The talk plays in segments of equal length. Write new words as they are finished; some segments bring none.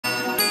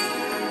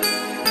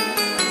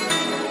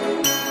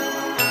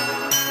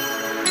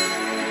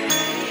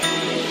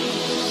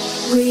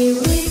We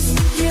wish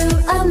you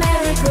a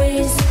Merry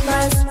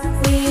Christmas.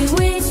 We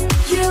wish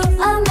you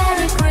a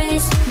Merry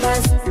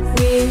Christmas.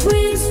 We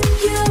wish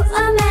you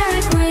a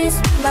Merry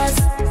Christmas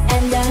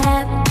and a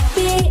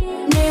Happy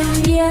New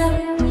Year.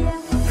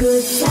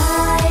 Good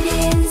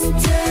tidings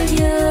to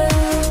you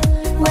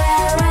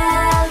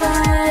wherever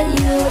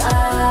you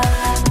are.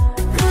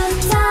 Good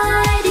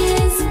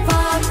tidings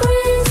for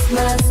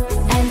Christmas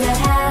and a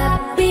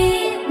Happy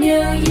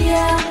New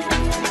Year.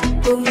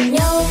 Cùng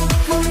nhau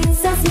vui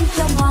Giáng sinh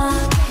trong hòa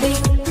bình,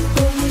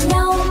 cùng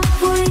nhau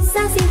vui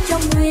Giáng sinh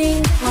trong huy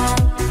hoàng,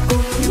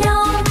 cùng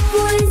nhau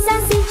vui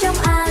Giáng sinh trong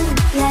an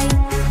lành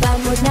và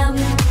một năm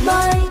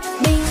mới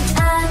bình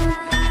an.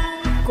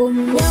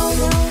 Cùng nhau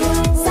vui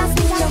Giáng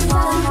sinh trong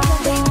hòa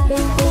bình,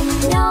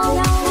 cùng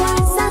nhau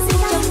vui Giáng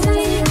sinh trong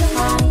huy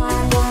hoàng,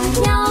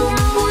 cùng nhau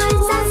vui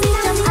Giáng sinh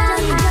trong an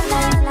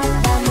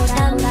lành và một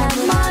năm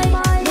mới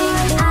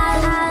bình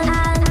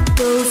an.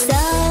 Cầu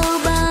sao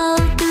bao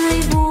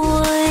tươi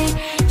vui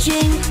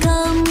trên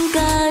khắp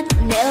các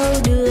nẻo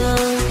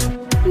đường,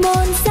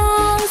 một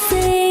Giáng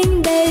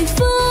sinh đầy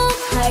phước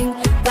hạnh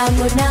và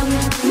một năm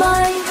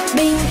mới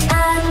bình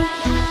an.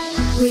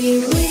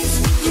 We wish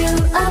you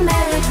a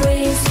Merry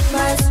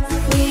Christmas.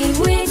 We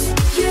wish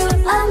you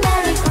a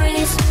Merry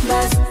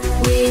Christmas.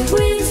 We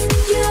wish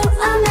you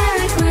a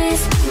Merry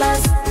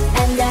Christmas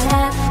and a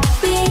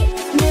Happy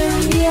New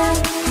Year.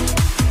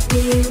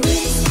 We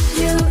wish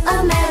you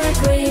a Merry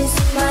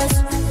Christmas.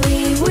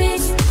 We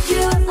wish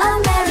you a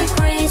Merry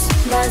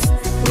Christmas.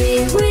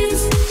 We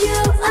wish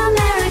you a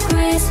Merry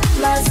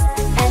Christmas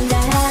and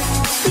a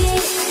Happy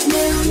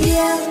New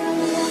Year.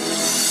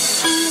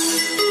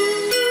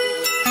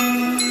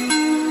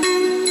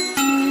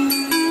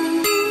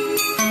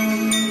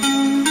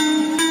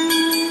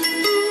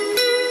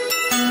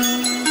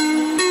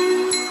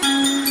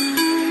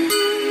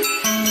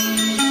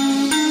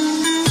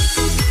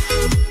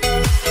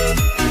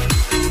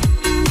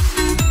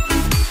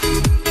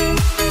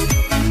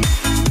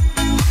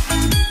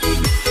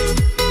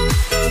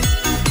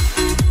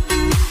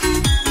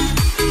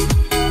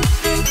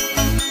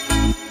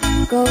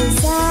 Cầu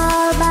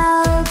xa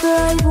bao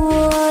tươi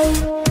vui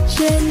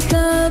trên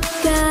khắp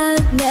các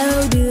nẻo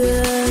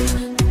đường,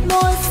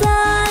 một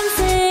Giáng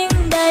sinh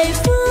đầy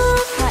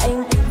phước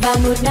hạnh và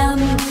một năm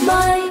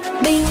mới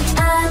bình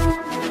an.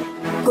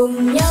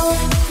 Cùng nhau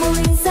vui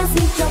Giáng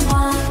sinh trong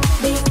hòa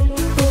bình,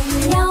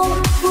 cùng nhau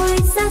vui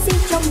Giáng sinh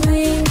trong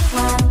huy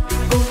hoàng,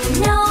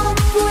 cùng nhau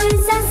vui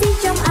Giáng sinh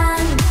trong an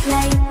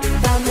lành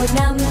và một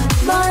năm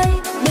mới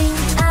bình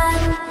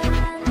an.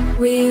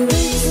 We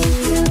wish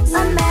you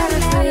a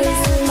Merry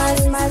Christmas.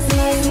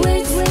 We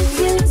wish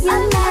you a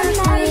Merry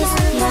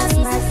Christmas.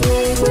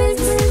 We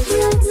wish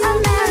you a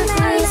Merry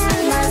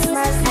Christmas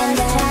and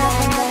a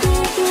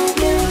Happy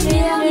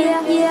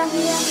New Year.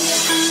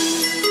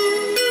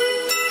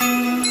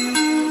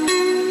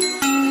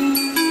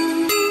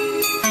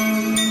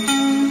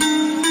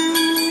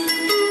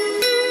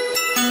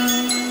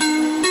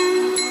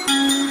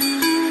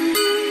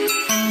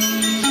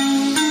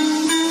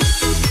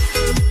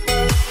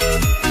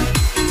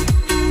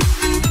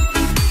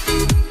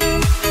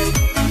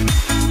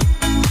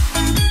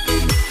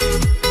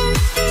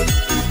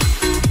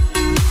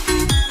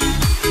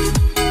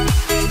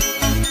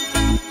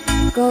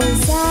 Cầu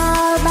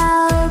xa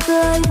bao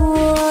tươi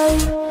vui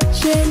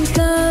trên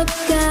khắp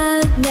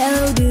các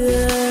nẻo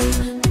đường,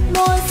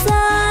 một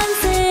Giáng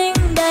sinh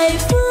đầy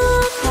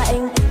phước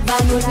hạnh và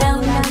một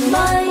năm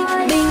mới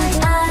bình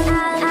an.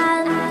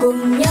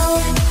 Cùng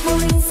nhau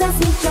vui Giáng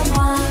sinh trong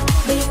hòa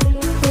bình,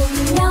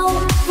 cùng nhau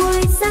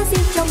vui Giáng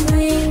sinh trong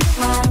huy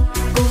hoàng,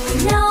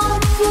 cùng nhau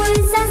vui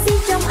Giáng sinh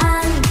trong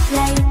an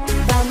lành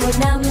và một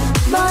năm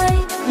mới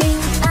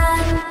bình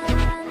an.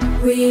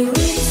 We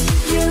wish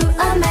you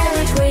a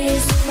Merry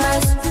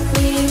Christmas.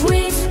 We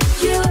wish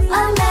you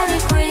a Merry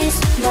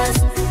Christmas.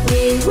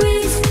 We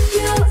wish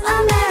you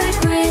a Merry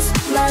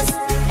Christmas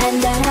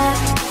and a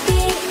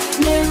Happy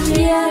New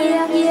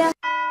Year.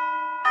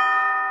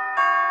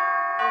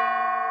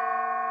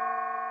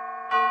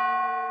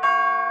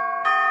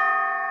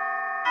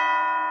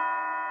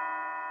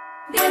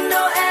 Đêm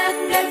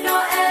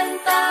Noel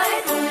ta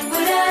hãy cùng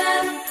vui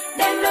đêm.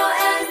 Đêm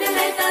Noel đêm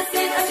nay ta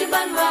xin ơn chúc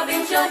ban hòa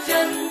bình cho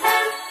trần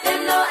thế.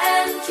 Đêm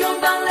Noel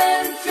chuông vang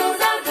lên, chuông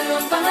giáo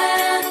đường vang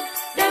lên.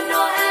 Đêm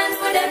Noel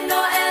với đêm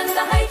Noel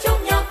ta hãy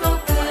chúc nhau câu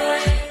cười.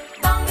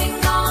 Bong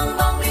bing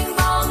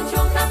bong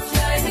chuông khắp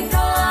trời thanh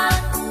thoát.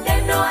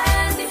 Đêm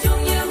Noel tiếng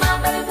chuông như ma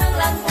bay thương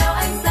lan theo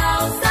ánh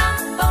sao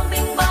sáng. Bong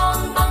bing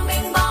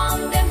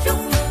bong đêm chúc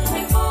mừng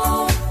hạnh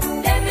phúc.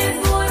 Đêm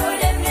yên vui ôi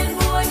đêm yên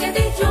vui nghe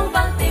tiếng chuông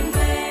vang tìm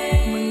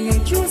về. Mừng ngày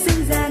Chúa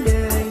sinh ra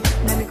đời,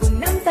 nào mình cùng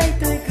nắm tay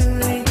tươi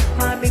cười,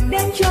 hòa bình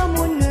đến cho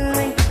muôn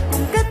người,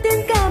 cùng cất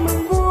tiếng ca mừng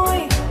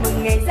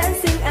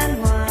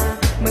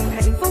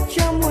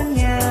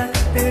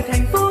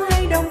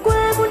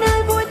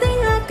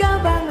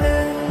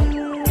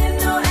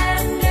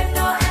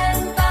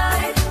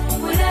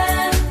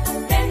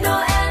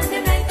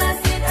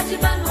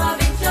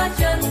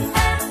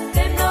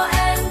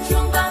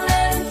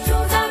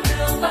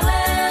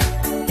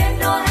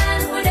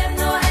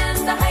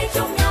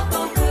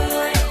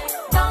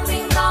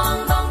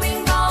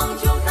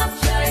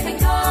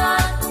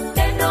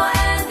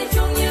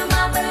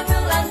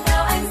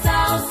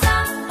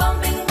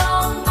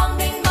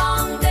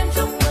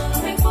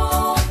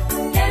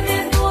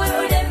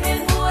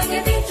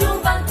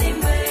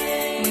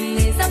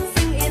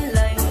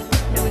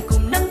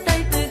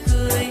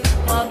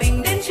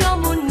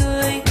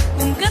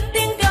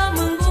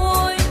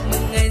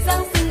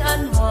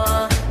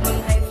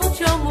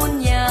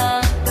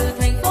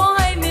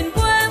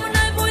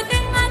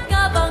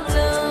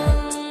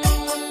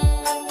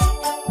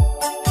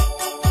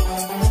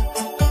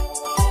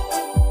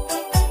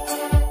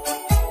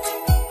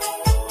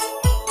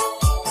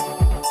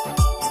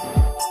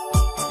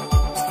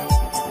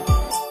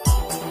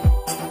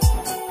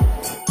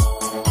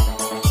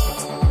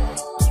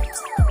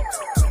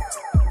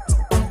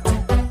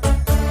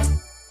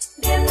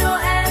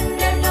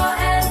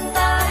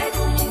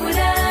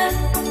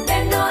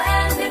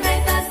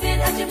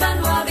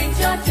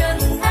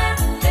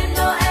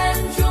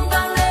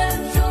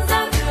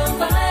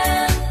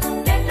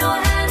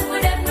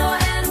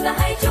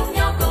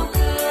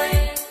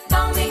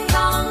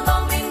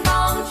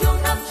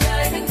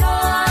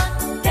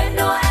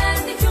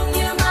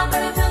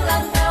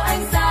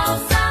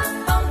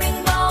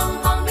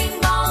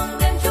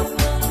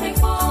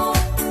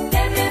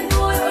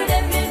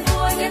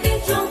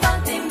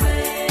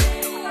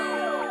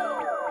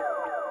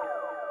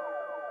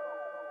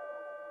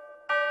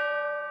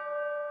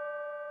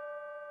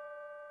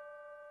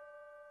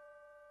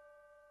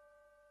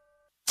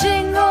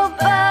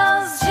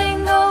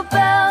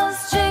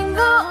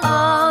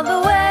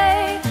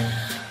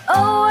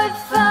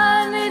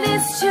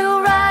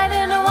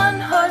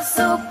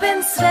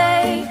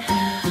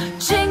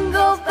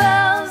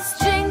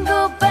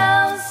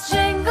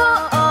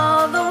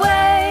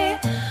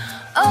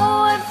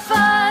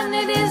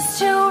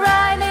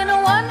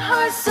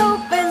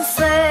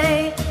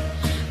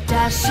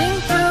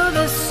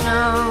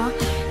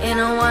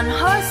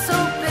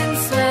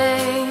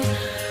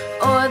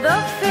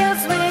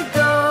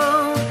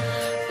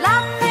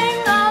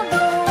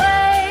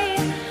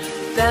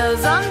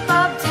bells on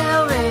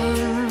bobtail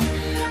ring,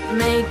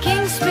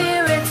 making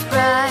spirits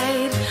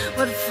bright.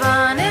 What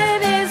fun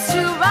it is to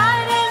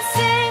ride and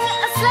sing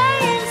a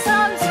sleighing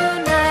song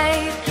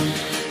tonight.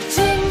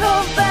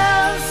 Jingle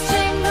bells,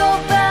 jingle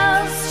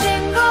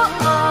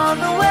all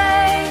the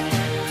way.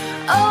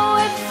 Oh,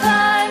 what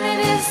fun it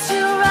is to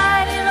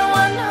ride in a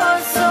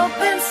one-horse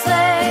open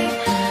sleigh.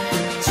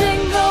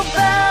 Jingle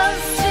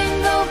bells,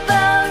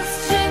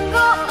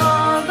 jingle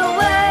all the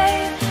way.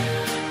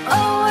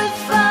 Oh, what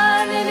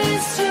fun it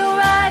is to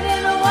ride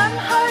in a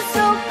one-horse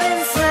open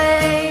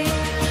sleigh.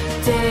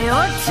 Day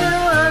or two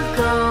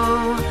ago,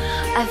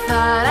 I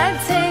thought I'd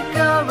take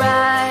a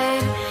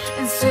ride,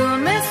 and soon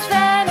Miss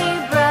Fanny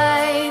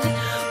Bright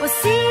was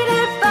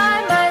seated by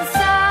my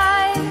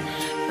side.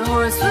 The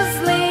horse was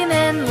lean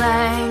and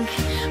lank,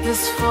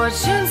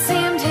 misfortune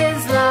seemed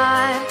his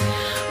lot.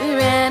 We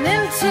ran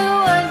into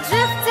a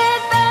drifted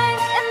bank,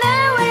 and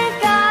there we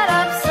got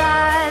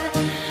upside.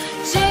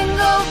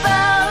 Jingle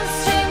bells,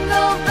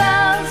 jingle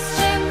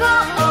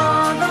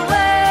all the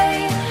way.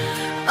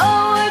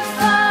 Oh, what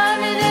fun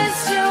it is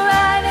to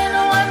ride in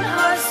a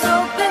one-horse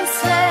open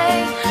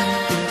sleigh.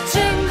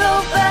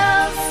 Jingle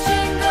bells,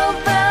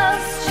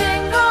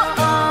 jingle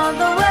all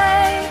the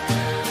way.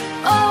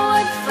 Oh,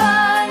 what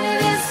fun it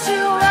is to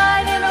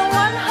ride in a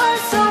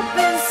one-horse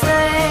open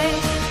sleigh.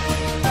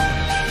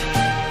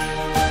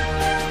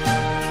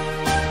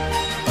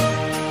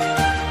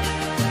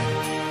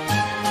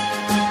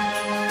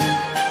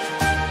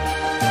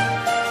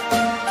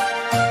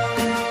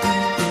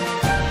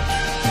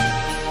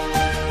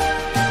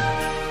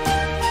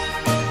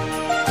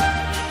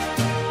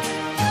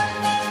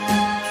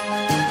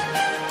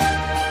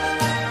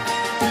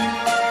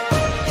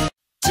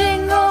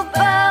 Jingle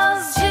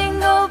bells,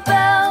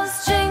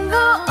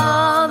 jingle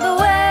all the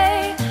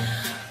way.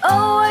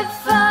 Oh, what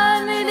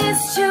fun it is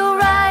to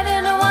ride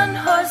in a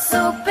one-horse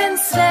open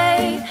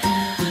sleigh.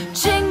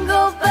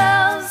 Jingle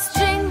bells,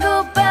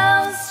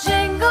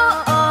 jingle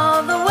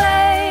all the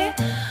way.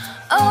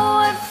 Oh,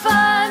 what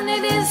fun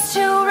it is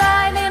to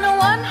ride in a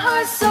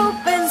one-horse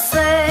open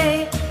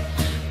sleigh.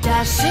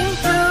 Dashing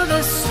through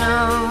the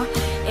snow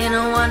in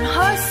a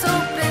one-horse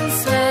open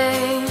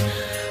sleigh.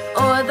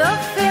 O'er the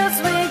fields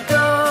we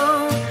go,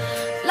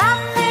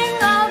 laughing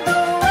all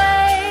the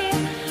way.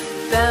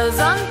 Bells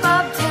on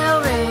bobtail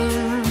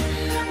ring,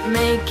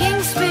 making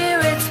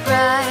spirits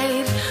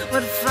bright.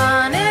 What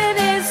fun it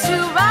is to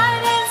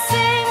ride and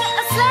sing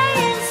a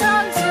sleighing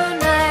song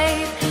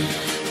tonight.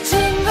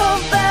 Jingle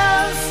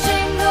bells,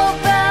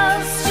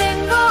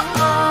 jingle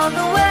all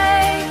the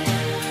way.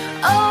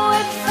 Oh,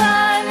 what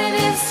fun it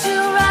is to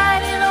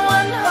ride in a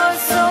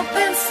one-horse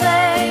open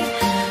sleigh.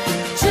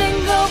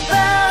 Jingle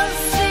bells,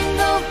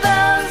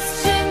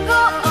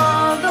 jingle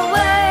all the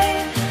way.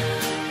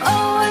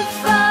 Oh, what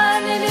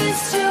fun it is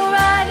to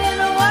ride in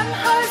a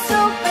one-horse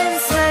open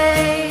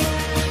sleigh.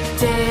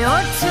 Day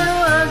or two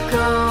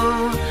ago,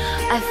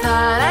 I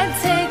thought I'd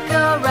take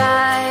a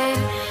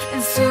ride,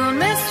 and soon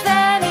Miss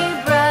Fanny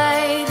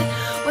Bright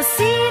was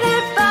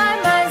seated by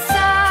my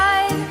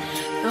side.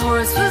 The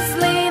horse was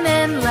lean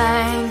and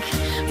lank,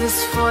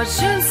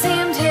 misfortune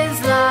seemed his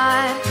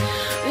lot.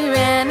 We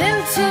ran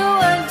into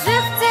a